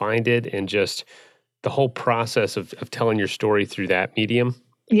where to find it, and just the whole process of telling your story through that medium?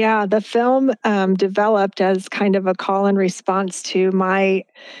 Yeah, the film developed as kind of a call and response to my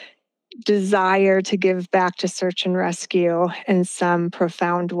desire to give back to search and rescue in some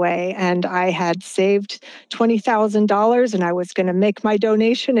profound way. And I had saved $20,000 and I was going to make my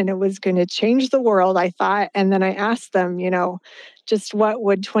donation and it was going to change the world, I thought. And then I asked them, just what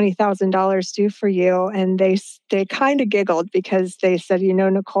would $20,000 do for you? And they kind of giggled because they said,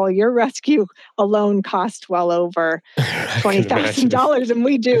 Nicole, your rescue alone cost well over $20,000 and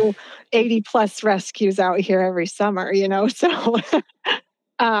we do 80 plus rescues out here every summer, so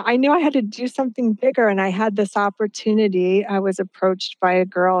I knew I had to do something bigger, and I had this opportunity. I was approached by a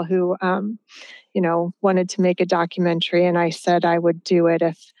girl who, wanted to make a documentary, and I said I would do it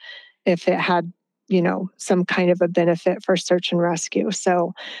if it had, some kind of a benefit for search and rescue.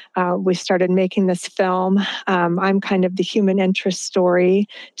 So we started making this film. I'm kind of the human interest story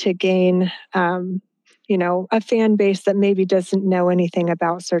to gain, a fan base that maybe doesn't know anything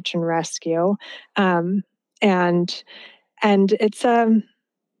about search and rescue, and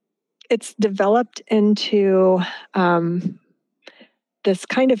it's developed into this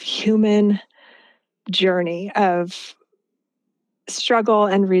kind of human journey of struggle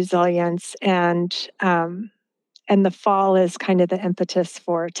and resilience, and the fall is kind of the impetus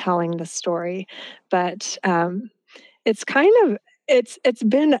for telling the story. But it's kind of it's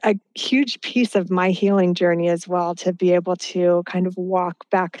been a huge piece of my healing journey as well, to be able to kind of walk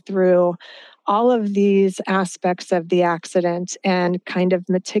back through all of these aspects of the accident and kind of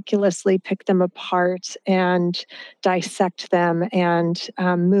meticulously pick them apart and dissect them and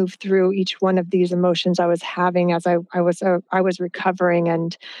move through each one of these emotions I was having as I was recovering,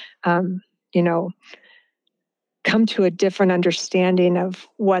 and you know come to a different understanding of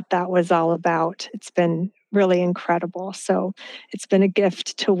what that was all about. It's been really incredible. So it's been a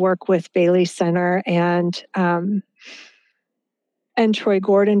gift to work with Bailey Center and Troy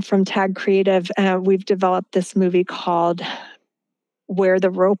Gordon from Tag Creative. We've developed this movie called Where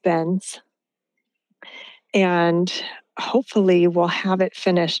the Rope Ends. And hopefully we'll have it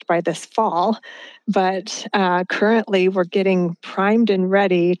finished by this fall. But currently, we're getting primed and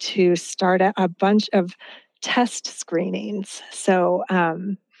ready to start a bunch of test screenings. So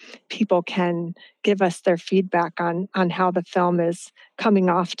people can give us their feedback on how the film is coming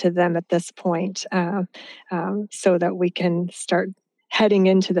off to them at this point, so that we can start heading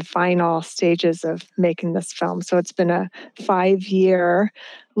into the final stages of making this film. So it's been a 5-year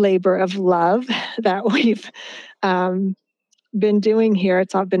labor of love that we've been doing here.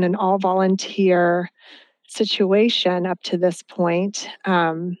 It's all been an all volunteer situation up to this point.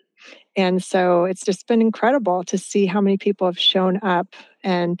 And so it's just been incredible to see how many people have shown up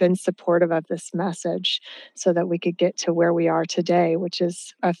and been supportive of this message so that we could get to where we are today, which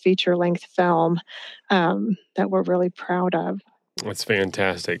is a feature-length film that we're really proud of. That's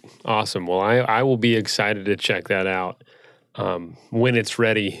fantastic. Awesome. Well, I will be excited to check that out when it's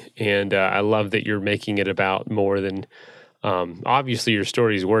ready. And I love that you're making it about more than, obviously your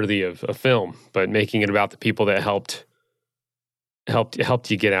story is worthy of a film, but making it about the people that helped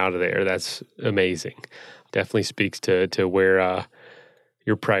you get out of there. That's amazing. Definitely speaks to where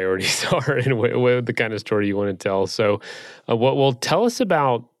your priorities are and what the kind of story you want to tell. So tell us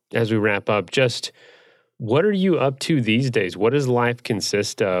about, as we wrap up, just what are you up to these days? What does life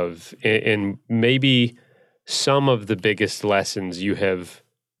consist of? And maybe some of the biggest lessons you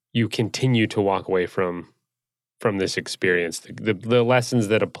continue to walk away from this experience, the lessons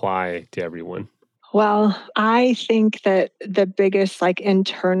that apply to everyone. Well, I think that the biggest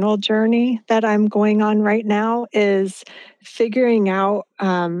internal journey that I'm going on right now is figuring out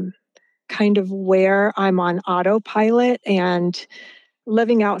kind of where I'm on autopilot and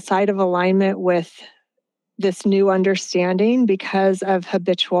living outside of alignment with this new understanding because of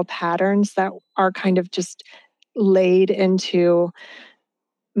habitual patterns that are kind of just laid into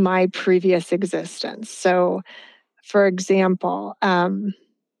my previous existence. So, for example,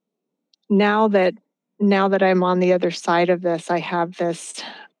 now that I'm on the other side of this, I have this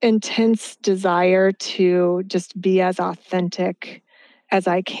intense desire to just be as authentic as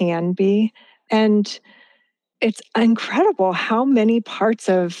I can be. And it's incredible how many parts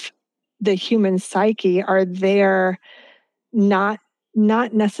of the human psyche are there, not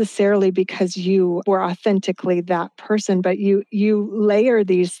necessarily because you were authentically that person, but you layer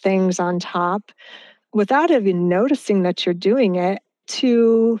these things on top without even noticing that you're doing it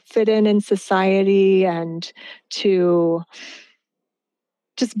to fit in society and to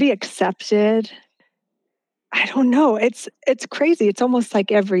just be accepted. I don't know. It's crazy. It's almost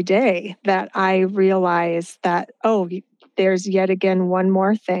like every day that I realize that, there's yet again one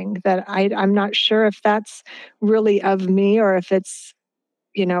more thing that I'm not sure if that's really of me or if it's,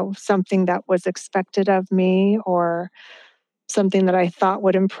 something that was expected of me or something that I thought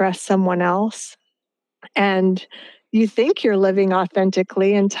would impress someone else. And you think you're living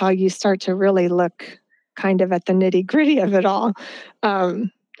authentically until you start to really look kind of at the nitty-gritty of it all.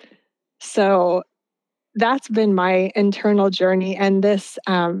 So that's been my internal journey. And this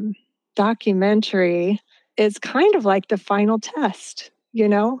documentary is kind of like the final test.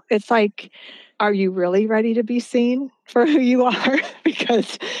 It's like, are you really ready to be seen for who you are?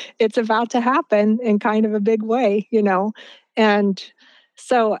 Because it's about to happen in kind of a big way, And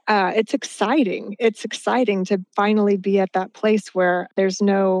so it's exciting. It's exciting to finally be at that place where there's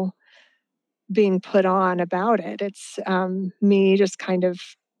no being put on about it. It's me just kind of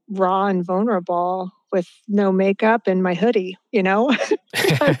raw and vulnerable with no makeup and my hoodie, and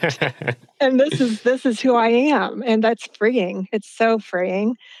this is who I am, and that's freeing. It's so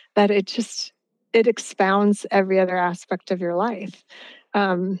freeing that it expounds every other aspect of your life.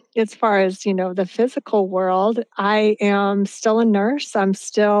 As far as the physical world, I am still a nurse. I'm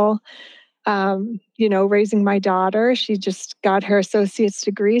still raising my daughter. She just got her associate's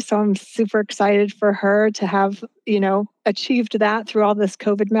degree. So I'm super excited for her to have, achieved that through all this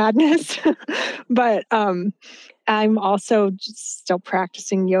COVID madness. But I'm also just still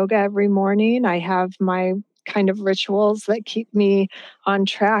practicing yoga every morning. I have my kind of rituals that keep me on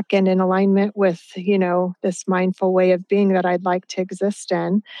track and in alignment with, this mindful way of being that I'd like to exist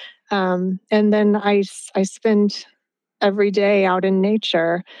in. And then I spend every day out in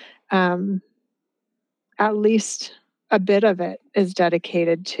nature. At least a bit of it is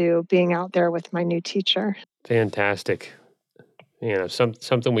dedicated to being out there with my new teacher. Fantastic.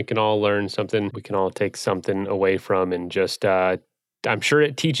 Something we can all learn, something we can all take something away from, and just, I'm sure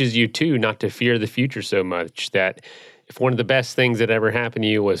it teaches you too, not to fear the future so much, that if one of the best things that ever happened to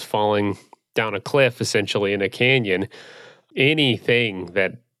you was falling down a cliff, essentially in a canyon, anything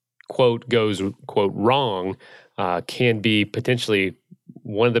that, quote, goes, quote, wrong, can be potentially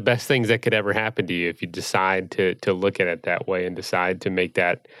one of the best things that could ever happen to you if you decide to look at it that way and decide to make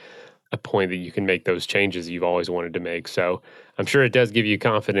that a point that you can make those changes you've always wanted to make. So I'm sure it does give you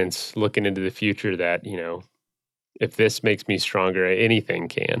confidence looking into the future that, if this makes me stronger, anything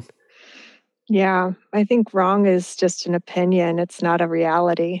can. Yeah, I think wrong is just an opinion. It's not a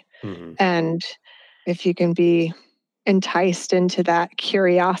reality. Mm-hmm. And if you can be enticed into that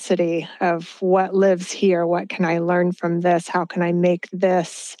curiosity of what lives here, what can I learn from this? How can I make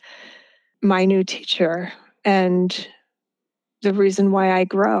this my new teacher and the reason why I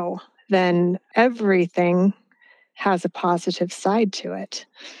grow? Then everything has a positive side to it.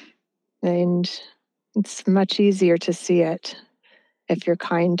 And it's much easier to see it if you're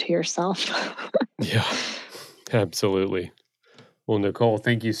kind to yourself. Yeah, absolutely. Well, Nicole,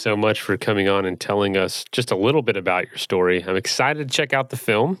 thank you so much for coming on and telling us just a little bit about your story. I'm excited to check out the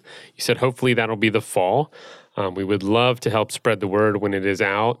film. You said hopefully that'll be the fall. We would love to help spread the word when it is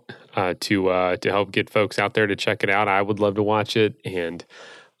out to help get folks out there to check it out. I would love to watch it, and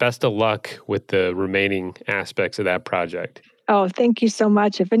best of luck with the remaining aspects of that project. Oh, thank you so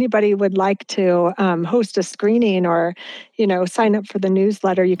much. If anybody would like to host a screening or, sign up for the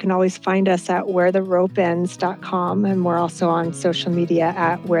newsletter, you can always find us at wheretheropeends.com. And we're also on social media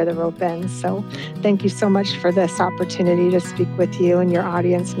at wheretheropeends. So thank you so much for this opportunity to speak with you and your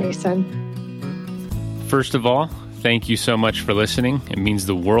audience, Mason. First of all, thank you so much for listening. It means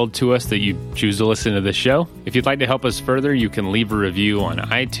the world to us that you choose to listen to the show. If you'd like to help us further, you can leave a review on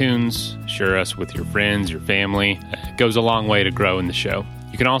iTunes, share us with your friends, your family. It goes a long way to grow in the show.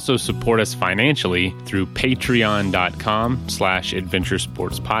 You can also support us financially through patreon.com/Adventure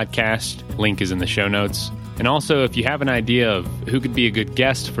Sports Podcast. Link is in the show notes. And also, if you have an idea of who could be a good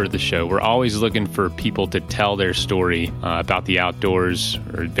guest for the show, we're always looking for people to tell their story about the outdoors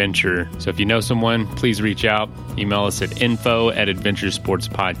or adventure. So if you know someone, please reach out. Email us at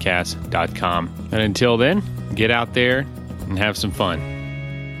info@adventuresportspodcast.com. And until then, get out there and have some fun.